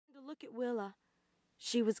look at Willow,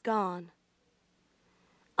 she was gone.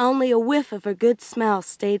 Only a whiff of her good smell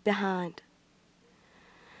stayed behind.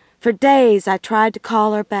 For days I tried to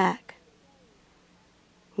call her back.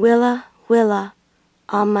 Willow, Willow,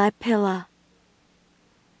 on my pillow.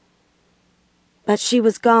 But she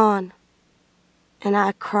was gone, and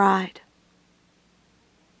I cried.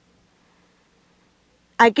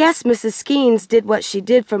 I guess Mrs. Skeens did what she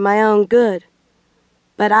did for my own good,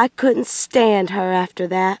 but I couldn't stand her after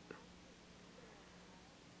that.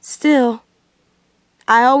 Still,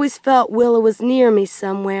 I always felt Willow was near me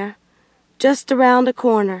somewhere, just around a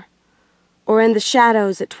corner, or in the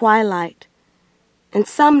shadows at twilight, and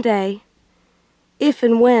someday, if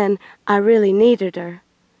and when I really needed her,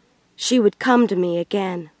 she would come to me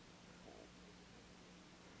again.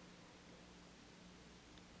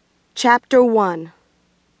 Chapter 1.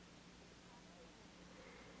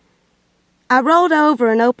 I rolled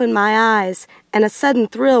over and opened my eyes, and a sudden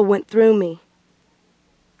thrill went through me.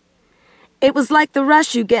 It was like the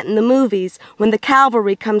rush you get in the movies when the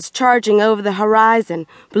cavalry comes charging over the horizon,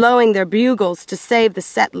 blowing their bugles to save the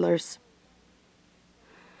settlers.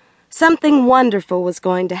 Something wonderful was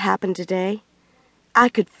going to happen today. I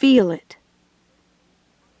could feel it.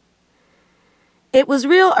 It was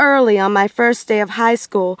real early on my first day of high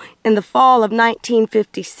school in the fall of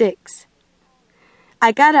 1956.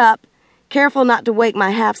 I got up, careful not to wake my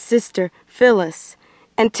half-sister, Phyllis,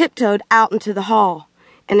 and tiptoed out into the hall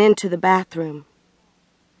and into the bathroom.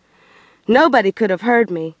 Nobody could have heard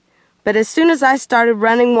me, but as soon as I started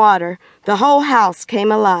running water, the whole house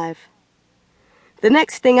came alive. The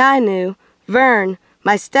next thing I knew, Vern,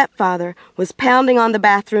 my stepfather, was pounding on the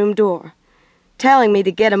bathroom door, telling me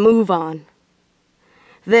to get a move on.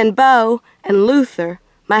 Then Bo and Luther,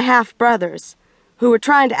 my half-brothers, who were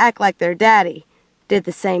trying to act like their daddy, did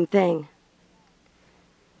the same thing.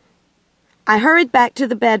 I hurried back to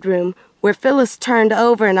the bedroom where Phyllis turned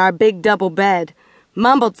over in our big double bed,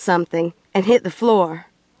 mumbled something, and hit the floor.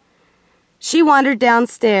 She wandered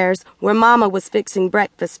downstairs where Mama was fixing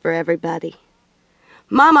breakfast for everybody.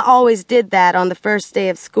 Mama always did that on the first day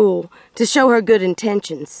of school to show her good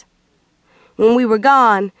intentions. When we were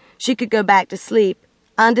gone, she could go back to sleep,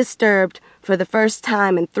 undisturbed for the first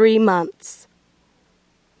time in 3 months.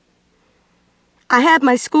 I had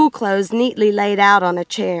my school clothes neatly laid out on a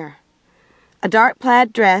chair. A dark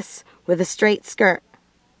plaid dress with a straight skirt,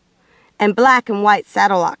 and black and white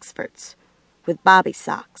saddle oxfords with bobby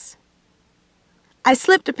socks. I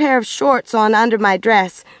slipped a pair of shorts on under my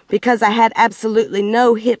dress because I had absolutely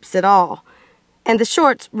no hips at all, and the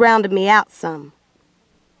shorts rounded me out some.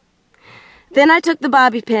 Then I took the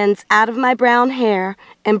bobby pins out of my brown hair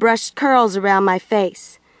and brushed curls around my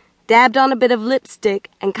face, dabbed on a bit of lipstick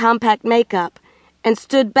and compact makeup, and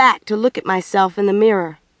stood back to look at myself in the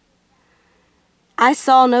mirror. I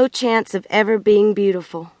saw no chance of ever being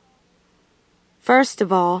beautiful. First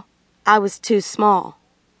of all, I was too small.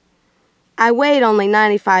 I weighed only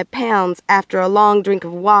 95 pounds after a long drink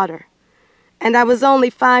of water, and I was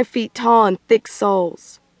only 5 feet tall and thick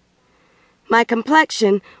soles. My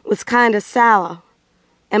complexion was kind of sallow,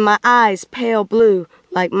 and my eyes pale blue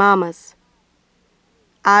like Mama's.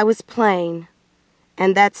 I was plain,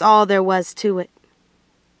 and that's all there was to it.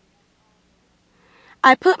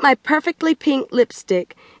 I put my perfectly pink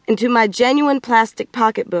lipstick into my genuine plastic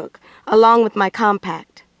pocketbook along with my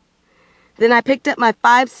compact. Then I picked up my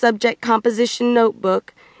 5-subject composition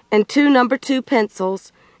notebook and 2 number 2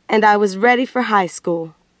 pencils, and I was ready for high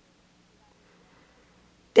school.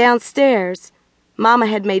 Downstairs, Mama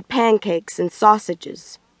had made pancakes and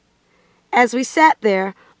sausages. As we sat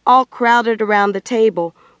there, all crowded around the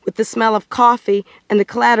table, with the smell of coffee and the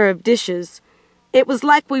clatter of dishes, it was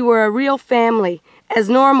like we were a real family, as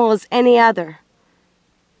normal as any other.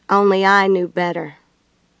 Only I knew better.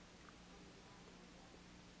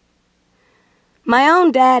 My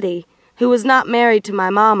own daddy, who was not married to my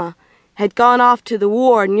mama, had gone off to the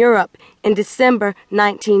war in Europe in December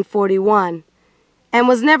 1941, and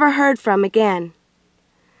was never heard from again.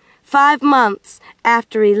 5 months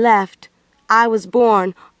after he left, I was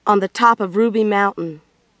born on the top of Ruby Mountain.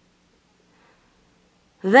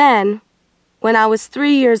 Then, when I was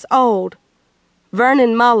 3 years old,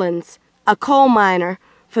 Vernon Mullins, a coal miner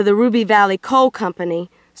for the Ruby Valley Coal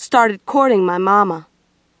Company, started courting my mama.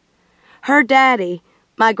 Her daddy,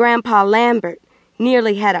 my grandpa Lambert,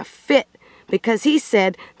 nearly had a fit because he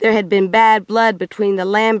said there had been bad blood between the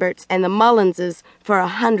Lamberts and the Mullinses for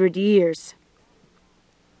 100 years.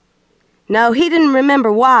 No, he didn't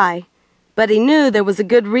remember why, but he knew there was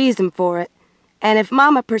a good reason for it, and if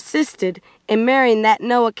Mama persisted in marrying that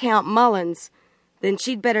no-account Mullins, then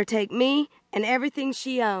she'd better take me and everything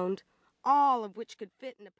she owned, all of which could fit in a